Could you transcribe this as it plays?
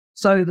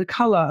So the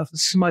colour of the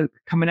smoke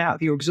coming out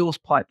of your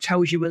exhaust pipe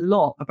tells you a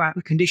lot about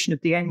the condition of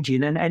the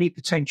engine and any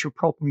potential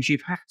problems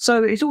you've had.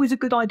 So it's always a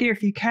good idea,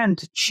 if you can,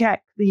 to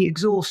check the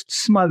exhaust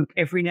smoke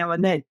every now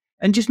and then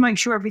and just make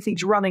sure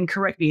everything's running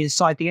correctly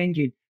inside the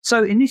engine.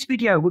 So in this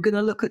video, we're going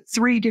to look at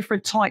 3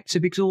 different types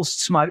of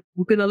exhaust smoke.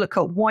 We're going to look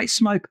at white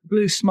smoke,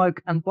 blue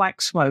smoke, and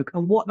black smoke,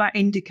 and what that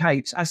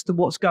indicates as to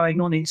what's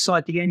going on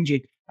inside the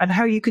engine, and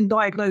how you can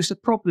diagnose the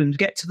problems,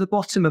 get to the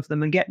bottom of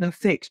them and get them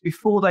fixed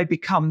before they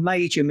become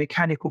major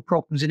mechanical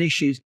problems and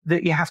issues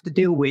that you have to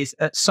deal with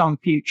at some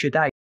future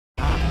date.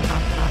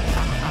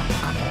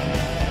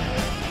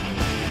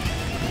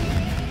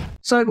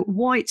 So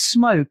white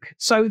smoke.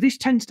 So this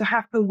tends to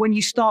happen when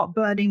you start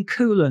burning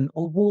coolant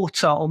or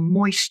water or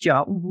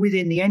moisture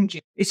within the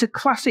engine. It's a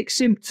classic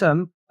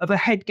symptom of a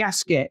head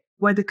gasket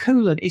where the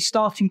coolant is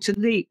starting to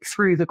leak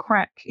through the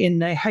crack in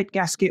the head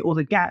gasket or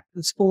the gap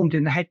that's formed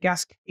in the head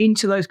gasket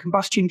into those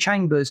combustion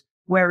chambers,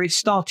 where it's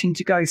starting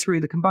to go through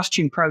the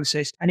combustion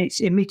process and it's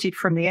emitted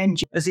from the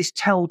engine as this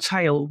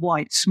telltale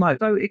white smoke.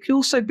 So it could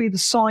also be the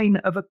sign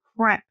of a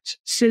cracked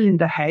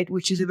cylinder head,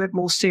 which is a bit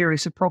more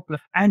serious a problem.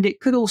 And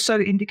it could also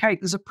indicate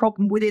there's a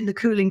problem within the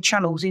cooling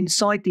channels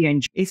inside the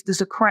engine. If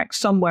there's a crack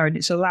somewhere and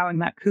it's allowing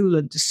that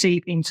coolant to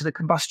seep into the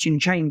combustion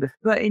chamber.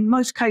 But in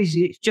most cases,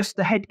 it's just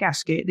the head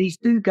gasket. These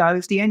do go,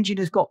 if the engine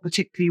has got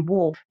particularly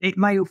warped, it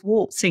may have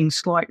warped things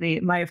slightly.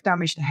 It may have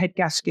damaged the head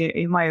gasket.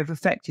 It may have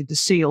affected the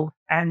seal.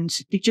 And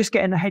just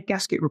getting the head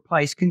gasket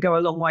replaced can go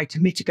a long way to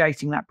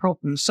mitigating that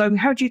problem. So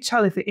how do you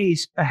tell if it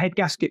is a head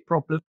gasket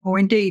problem, or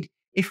indeed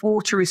if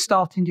water is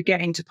starting to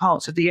get into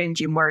parts of the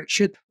engine where it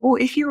should? Or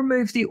if you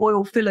remove the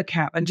oil filler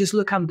cap and just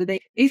look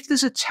underneath, if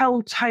there's a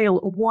telltale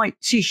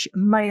whitish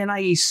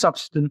mayonnaise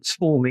substance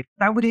forming,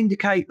 that would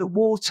indicate that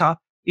water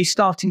is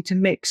starting to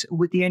mix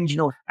with the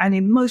engine oil. And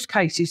in most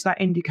cases, that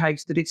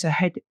indicates that it's a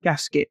head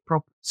gasket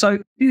problem. So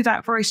do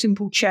that very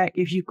simple check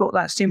if you've got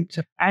that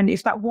symptom. And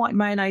if that white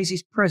mayonnaise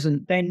is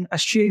present, then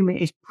assume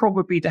it is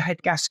probably the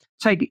head gasket.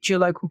 Take it to your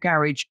local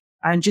garage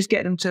and just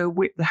get them to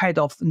whip the head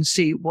off and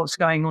see what's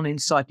going on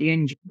inside the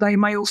engine. They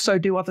may also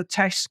do other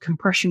tests,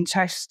 compression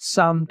tests,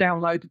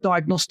 download the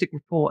diagnostic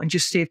report and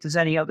just see if there's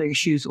any other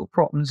issues or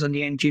problems on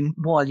the engine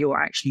while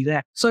you're actually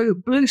there. So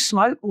blue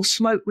smoke, or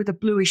smoke with a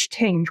bluish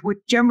tinge, would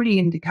generally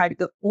indicate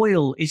that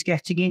oil is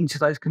getting into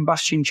those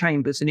combustion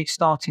chambers and it's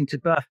starting to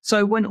burn.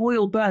 So when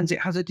oil burns,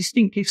 it has a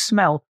distinctive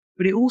smell,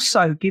 but it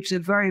also gives a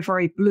very,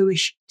 very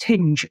bluish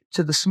tinge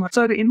to the smoke.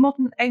 So that in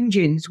modern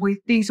engines with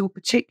diesel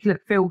particulate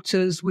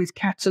filters, with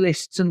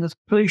catalysts and the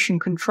pollution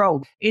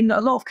control, in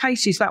a lot of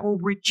cases that will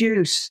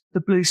reduce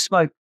the blue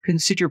smoke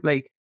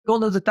considerably.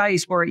 Gone are the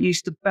days where it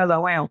used to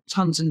bellow out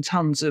tons and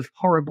tons of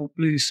horrible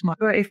blue smoke.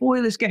 But if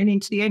oil is getting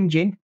into the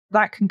engine,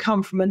 that can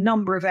come from a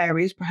number of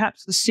areas.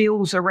 Perhaps the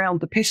seals around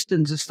the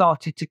pistons have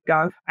started to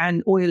go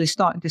and oil is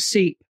starting to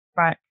seep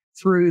back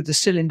through the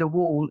cylinder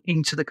wall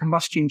into the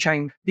combustion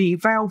chamber. The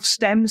valve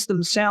stems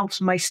themselves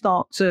may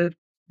start to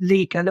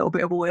leak a little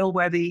bit of oil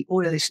where the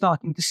oil is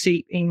starting to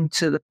seep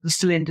into the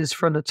cylinders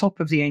from the top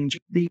of the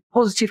engine. The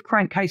positive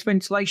crankcase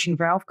ventilation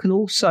valve can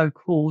also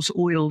cause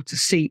oil to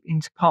seep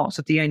into parts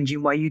of the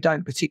engine where you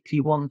don't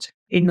particularly want it.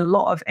 In a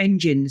lot of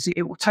engines,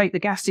 it will take the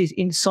gases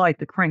inside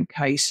the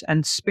crankcase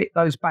and spit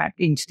those back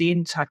into the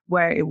intake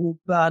where it will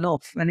burn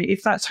off. And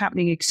if that's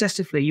happening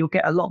excessively, you'll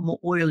get a lot more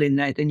oil in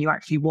there than you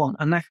actually want.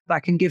 And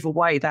that can give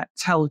away that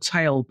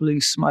telltale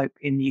blue smoke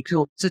in the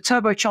exhaust. So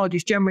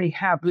turbochargers generally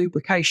have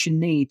lubrication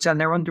needs and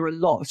they're under a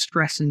lot of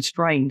stress and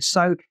strain.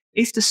 So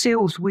if the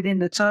seals within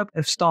the turbo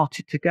have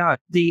started to go,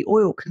 the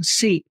oil can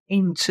seep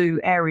into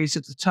areas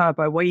of the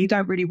turbo where you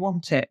don't really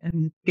want it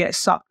and get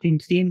sucked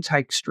into the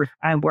intake strip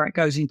and where it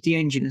goes into the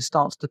engine and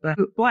starts to burn.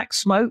 But black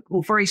smoke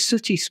or very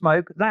sooty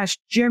smoke, that's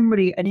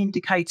generally an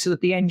indicator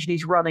that the engine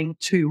is running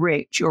too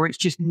rich or it's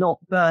just not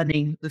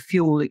burning the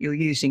fuel that you're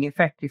using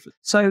effectively.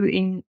 So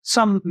in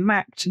some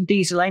mapped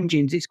diesel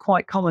engines, it's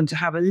quite common to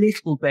have a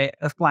little bit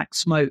of black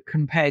smoke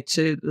compared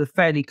to the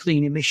fairly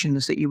clean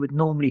emissions that you would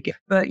normally get.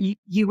 But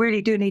you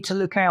really do need to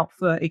look out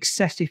for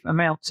excessive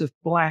amounts of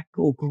black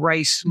or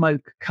grey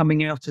smoke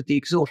coming out of the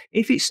exhaust.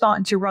 If it's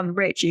starting to run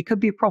rich, it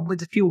could be a problem with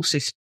the fuel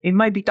system. It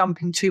may be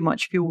dumping too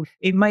much fuel.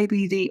 It may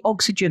be the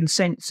oxygen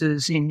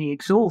sensors in the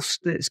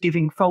exhaust that's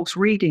giving false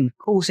reading,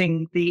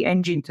 causing the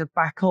engine to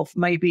back off,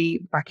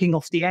 maybe backing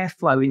off the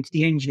airflow into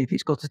the engine if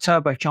it's got a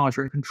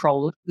turbocharger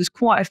controller. There's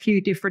quite a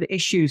few different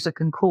issues that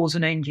can cause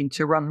an engine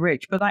to run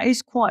rich, but that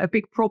is quite a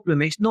big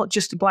problem. It's not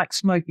just the black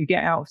smoke you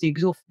get out of the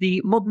exhaust.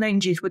 The modern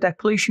engines with their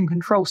pollution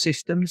control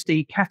systems,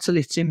 the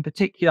catalysts in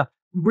particular,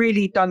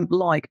 really don't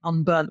like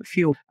unburnt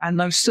fuel, and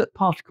those soot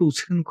particles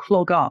can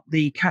clog up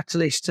the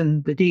catalyst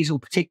and the diesel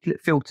particulate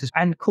filters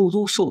and cause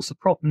all sorts of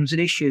problems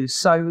and issues.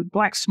 So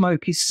black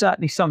smoke is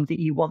certainly something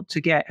you want to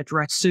get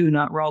addressed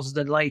sooner rather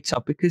than later,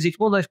 because it's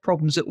one of those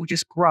problems that will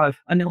just grow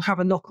and it'll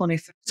have a knock-on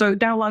effect. So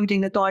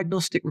downloading a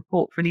diagnostic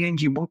report for the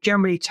engine will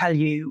generally tell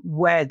you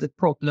where the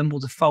problem or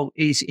the fault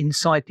is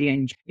inside the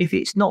engine. If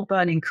it's not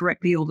burning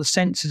correctly or the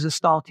sensors are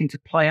starting to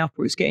play up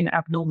or it's getting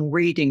abnormal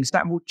readings,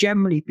 that will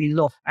generally be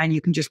lost and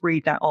you can just read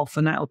read that off,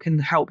 and that can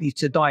help you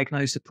to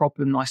diagnose the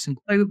problem nice and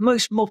quick. So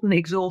most modern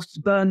exhausts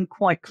burn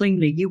quite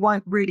cleanly. You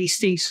won't really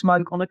see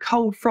smoke. On a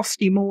cold,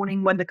 frosty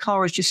morning when the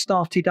car has just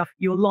started up,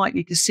 you're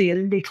likely to see a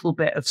little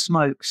bit of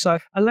smoke. So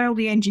allow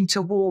the engine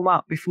to warm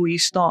up before you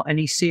start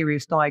any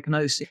serious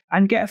diagnosis,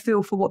 and get a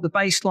feel for what the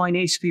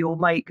baseline is for your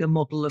make and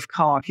model of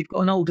car. If you've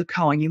got an older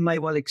car, you may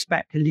well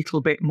expect a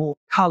little bit more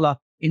colour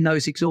in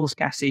those exhaust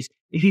gases.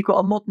 If you've got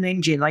a modern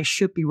engine, they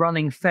should be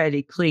running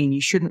fairly clean. You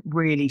shouldn't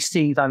really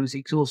see those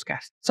exhaust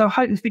gases. So I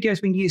hope this video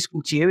has been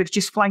useful to you. It's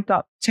just flagged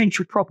up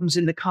potential problems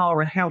in the car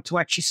and how to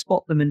actually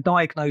spot them and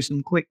diagnose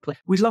them quickly.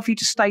 We'd love you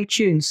to stay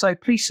tuned, so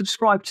please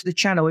subscribe to the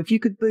channel. If you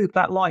could move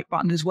that like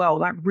button as well,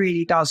 that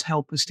really does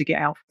help us to get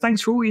out.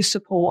 Thanks for all your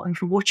support and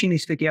for watching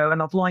this video,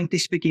 and I've lined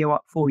this video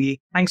up for you.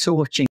 Thanks for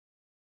watching.